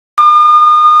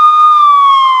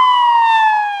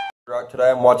Today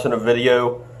I'm watching a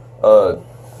video.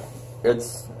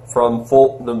 It's from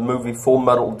the movie Full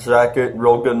Metal Jacket.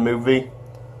 Real good movie.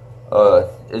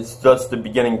 It's just the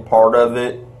beginning part of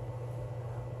it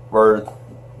where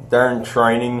they're in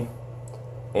training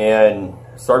and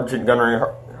Sergeant Gunnery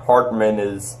Hartman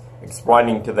is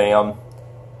explaining to them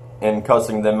and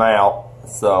cussing them out.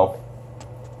 So,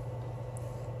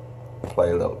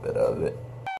 play a little bit of it.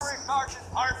 Sergeant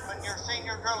Hartman, your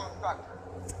senior drill instructor.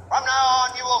 From now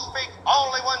on, you will speak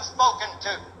only when spoken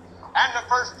to, and the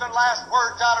first and last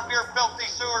words out of your filthy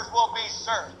sewers will be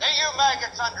sir. Do you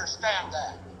maggots understand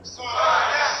that? Sir,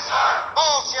 yes, sir.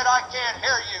 Bullshit, I can't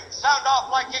hear you. Sound off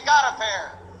like you got a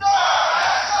pair. Sir,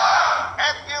 yes, sir.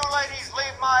 If you ladies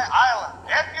leave my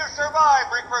island, if you survive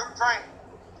recruit training,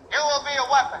 you will be a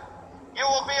weapon. You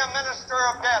will be a minister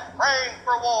of death, praying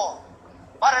for war.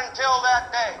 But until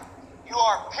that day, you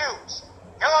are putes.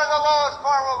 You are the lowest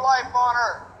form of life on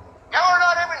earth. You are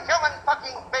not even human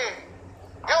fucking beings.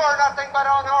 You are nothing but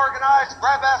unorganized,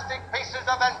 grabastic pieces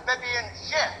of amphibian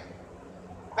shit.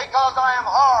 Because I am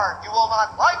hard, you will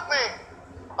not like me.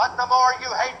 But the more you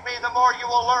hate me, the more you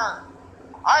will learn.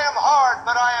 I am hard,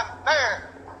 but I am fair.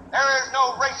 There is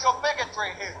no racial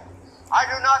bigotry here. I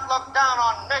do not look down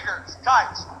on niggers,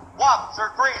 types, wops,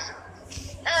 or greasers.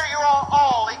 Here you are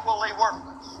all equally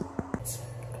worthless.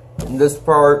 In this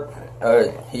part,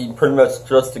 he pretty much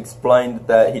just explained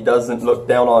that he doesn't look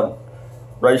down on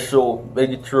racial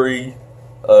bigotry,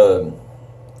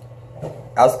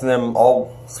 asking them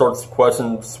all sorts of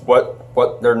questions,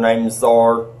 what their names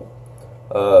are,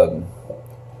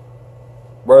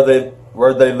 where they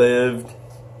lived,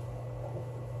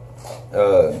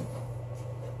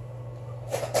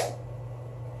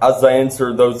 as they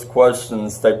answer those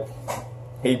questions,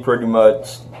 he pretty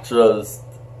much just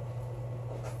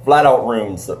flat out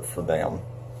ruins it for them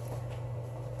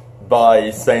by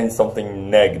saying something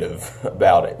negative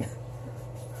about it.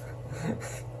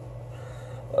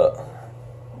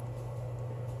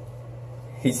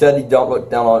 He said he don't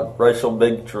look down on racial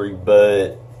bigotry,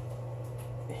 but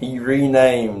he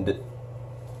renamed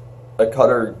a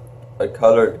colored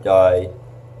guy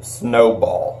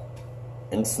Snowball,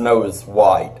 and Snow is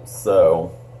white,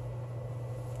 so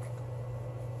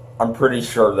I'm pretty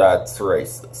sure that's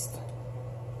racist.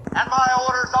 And my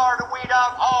orders are to weed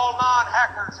out all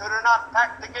non-hackers who do not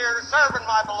pack the gear to serve in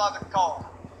my beloved corps.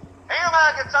 Do you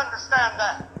maggots understand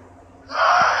that? Sir,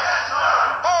 yes, sir.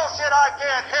 Bullshit, I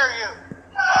can't hear you.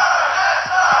 Sir, yes,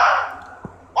 sir.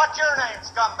 What's your name,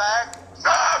 scumbag?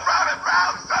 Sir, Private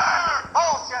Brown, sir.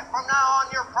 Bullshit, from now on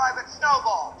you're Private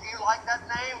Snowball. Do you like that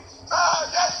name?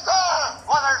 Sir, yes, sir.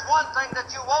 Well, there's one thing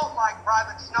that you won't like,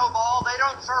 Private Snowball. They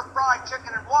don't serve fried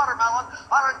chicken and watermelon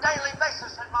on a daily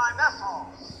basis in my mess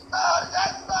hall.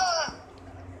 Yes, sir!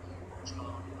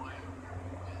 John Wayne,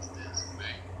 is this me?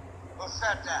 Who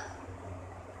said that?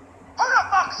 Who the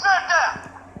fuck said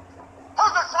that?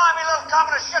 Who's the slimy little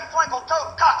communist shit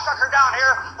twinkle-toed cocksucker down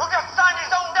here who just signed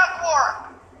his own death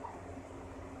warrant?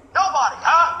 Nobody,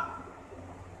 huh?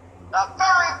 The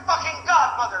very fucking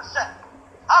godmother said it.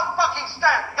 I'm fucking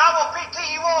standing. I will PT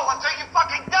you all until you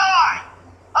fucking die.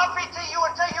 I'll PT you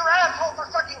until you're asshole for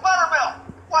sucking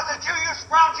buttermilk. Was it you, you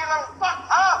scroungy little fuck,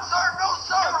 huh? Sir, no,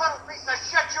 sir. You little piece of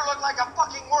shit, you look like a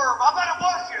fucking worm. I bet it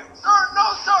was you. Sir, no,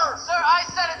 sir. Sir, I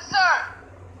said it, sir.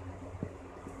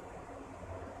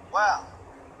 Well,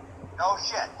 no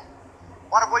shit.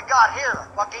 What have we got here?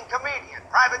 A fucking comedian,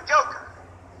 Private Joker.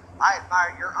 I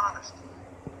admire your honesty.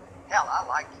 Hell, I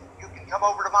like you. You can come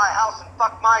over to my house and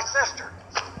fuck my sister.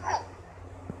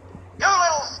 You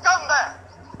little scumbag.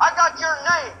 I got your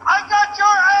name. I got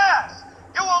your ass.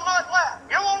 You will not laugh.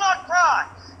 You will not cry.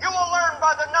 You will learn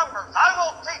by the numbers. I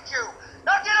will teach you.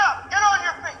 Now get up. Get on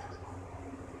your feet.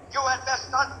 You had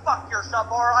best unfuck yourself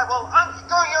or I will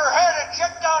unscrew your head and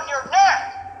shit down your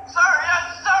neck. Sir,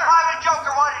 yes, sir. Private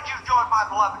Joker, why did you join my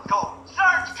beloved corps?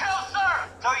 Sir, to kill, sir.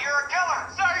 So you're a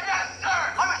killer? Sir, yes, sir.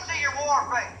 Let me see your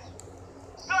war face.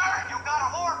 Sir, you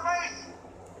got a war face?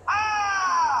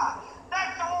 Ah!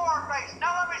 That's a war face.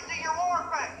 Now let me see your war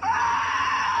face.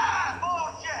 Ah!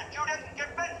 Bullshit. You didn't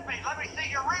convince me. Let me see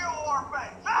your real war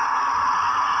face.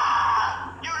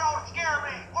 Ah! You don't scare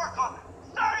me. Work on it.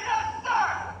 Sir, yes, sir.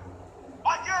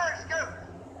 What's your excuse?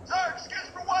 Sir, excuse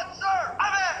for what, sir?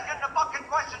 I'm asking the fucking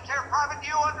questions here, Private. Do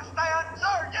you understand?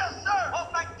 Sir, yes, sir. Well,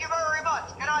 thank you very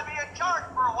much. Can I be in charge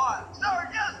for a while? Sir,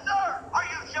 yes, sir. Are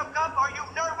you shook up? Are you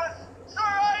nervous? Sir,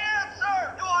 I am, sir.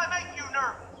 Do I make you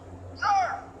nervous?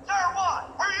 Sir, sir, what?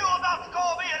 Are you about to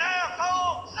call me an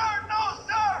asshole? Sir, no,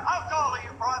 sir. How tall are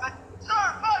you, Private? Sir,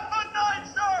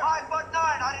 5'9", sir. 5'9".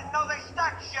 I didn't know they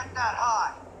stacked shit that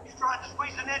high. You trying to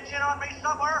squeeze an inch in on me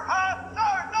somewhere, huh?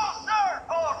 Sir, no, sir.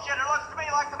 Bullshit, it looks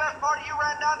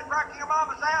cracking your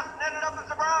mama's ass and ended up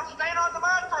as a brown stain on the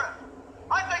mattress.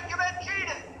 I think you've been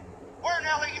cheated. Where in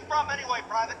hell are you from anyway,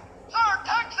 Private? Sir,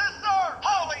 Texas, sir!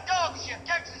 Holy dog shit!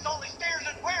 Texas only steers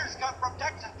and queers come from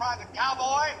Texas, Private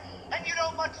Cowboy. And you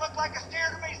don't much look like a steer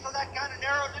to me, so that kind of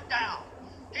narrows it down.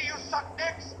 Do you suck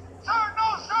dicks? Sir, no,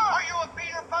 sir! Are you a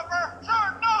Peter Pupper? Sir,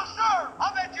 no, sir!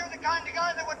 I bet you're the kind of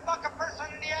guy that would fuck a person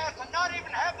in the ass and not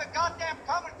even have the goddamn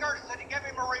common courtesy to give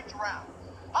him a reach around.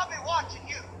 I'll be watching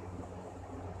you.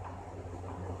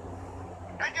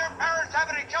 Did your parents have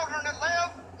any children that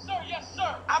live? Sir, yes, sir.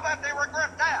 I bet they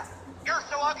regret that. You're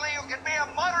so ugly you can be a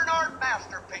modern art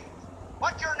masterpiece.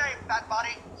 What's your name, fat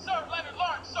body? Sir, Leonard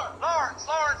Lawrence, sir. Lawrence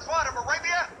what, of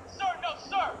Arabia? Sir, no,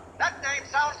 sir. That name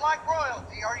sounds like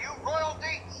royalty. Are you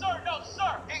royalty? Sir, no,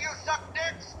 sir. Do you suck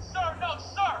dicks? Sir, no,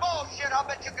 sir. Bullshit, I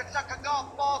bet you can suck a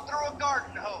golf ball through a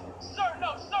garden hose. Sir,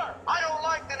 no, sir. I don't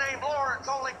like the name Lawrence.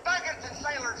 Only faggots and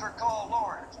sailors are called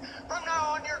Lawrence. From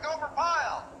now on, you're Gomer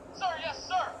Pyle. Sir, yes,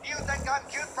 sir. Do you think I'm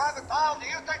cute, Private Pyle? Do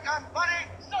you think I'm funny?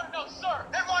 Sir, no, sir.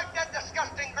 Then wipe that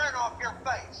disgusting grin off your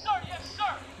face. Sir, yes,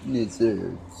 sir. Yes,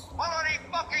 sir. Well, any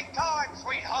fucking time,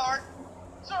 sweetheart.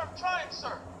 Sir, I'm trying,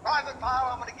 sir. Private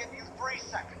Pyle, I'm gonna give you 3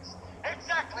 seconds.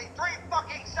 Exactly 3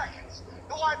 fucking seconds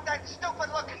to wipe that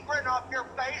stupid-looking grin off your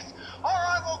face, or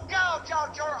I will gouge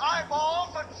out your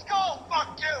eyeballs and skull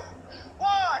fuck you.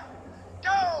 1,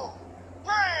 2,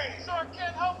 3. Sir, I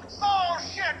can't help it, sir.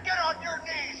 Bullshit! Get on your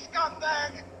knees,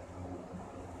 scumbag!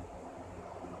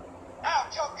 Now,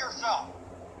 choke yourself.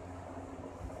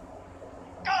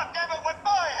 God damn it, with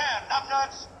my hand,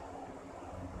 numbnuts!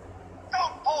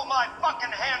 Don't pull my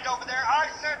fucking hand over there. I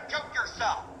said choke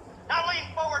yourself. Now lean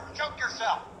forward and choke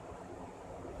yourself.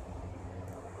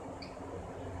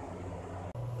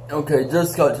 Okay,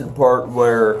 just got to the part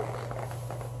where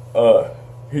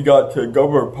he got to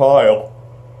Gomer Pyle.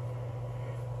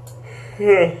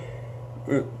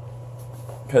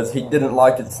 Because he didn't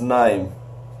like its name.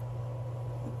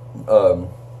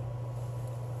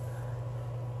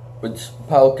 Which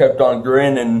Pyle kept on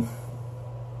grinning,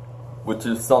 which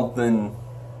is something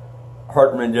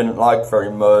Hartman didn't like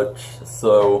very much,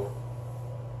 so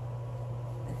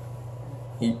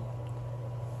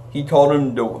he told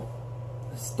him to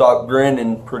stop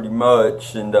grinning pretty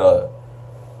much, and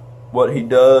what he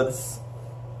does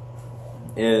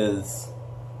is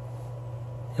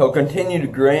he'll continue to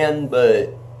grin,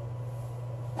 but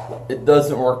it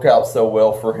doesn't work out so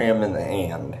well for him in the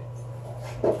end.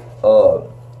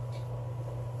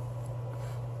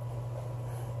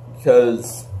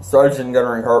 Because Sergeant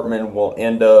Gunnery Hartman will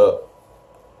end up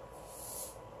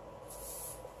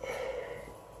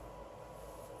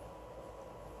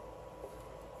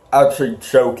actually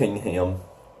choking him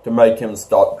to make him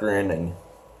stop grinning.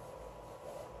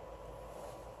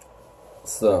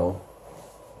 So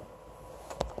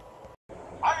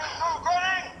Are you through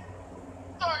grinning?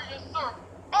 Sir, yes, sir.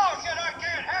 Bullshit, I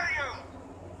can't hear you.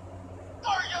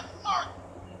 Sir, yes, sir.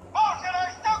 Bullshit,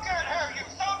 I still can't hear you.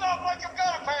 Sound off like you've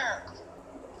got a pair.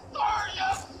 Sir,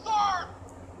 yes, sir.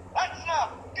 That's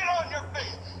enough. Get on your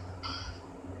feet.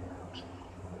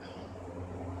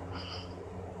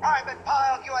 Private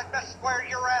Pyle, you had best square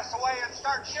your ass away and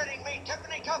start shitting me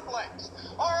Tiffany cufflinks,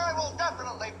 or I will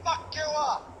definitely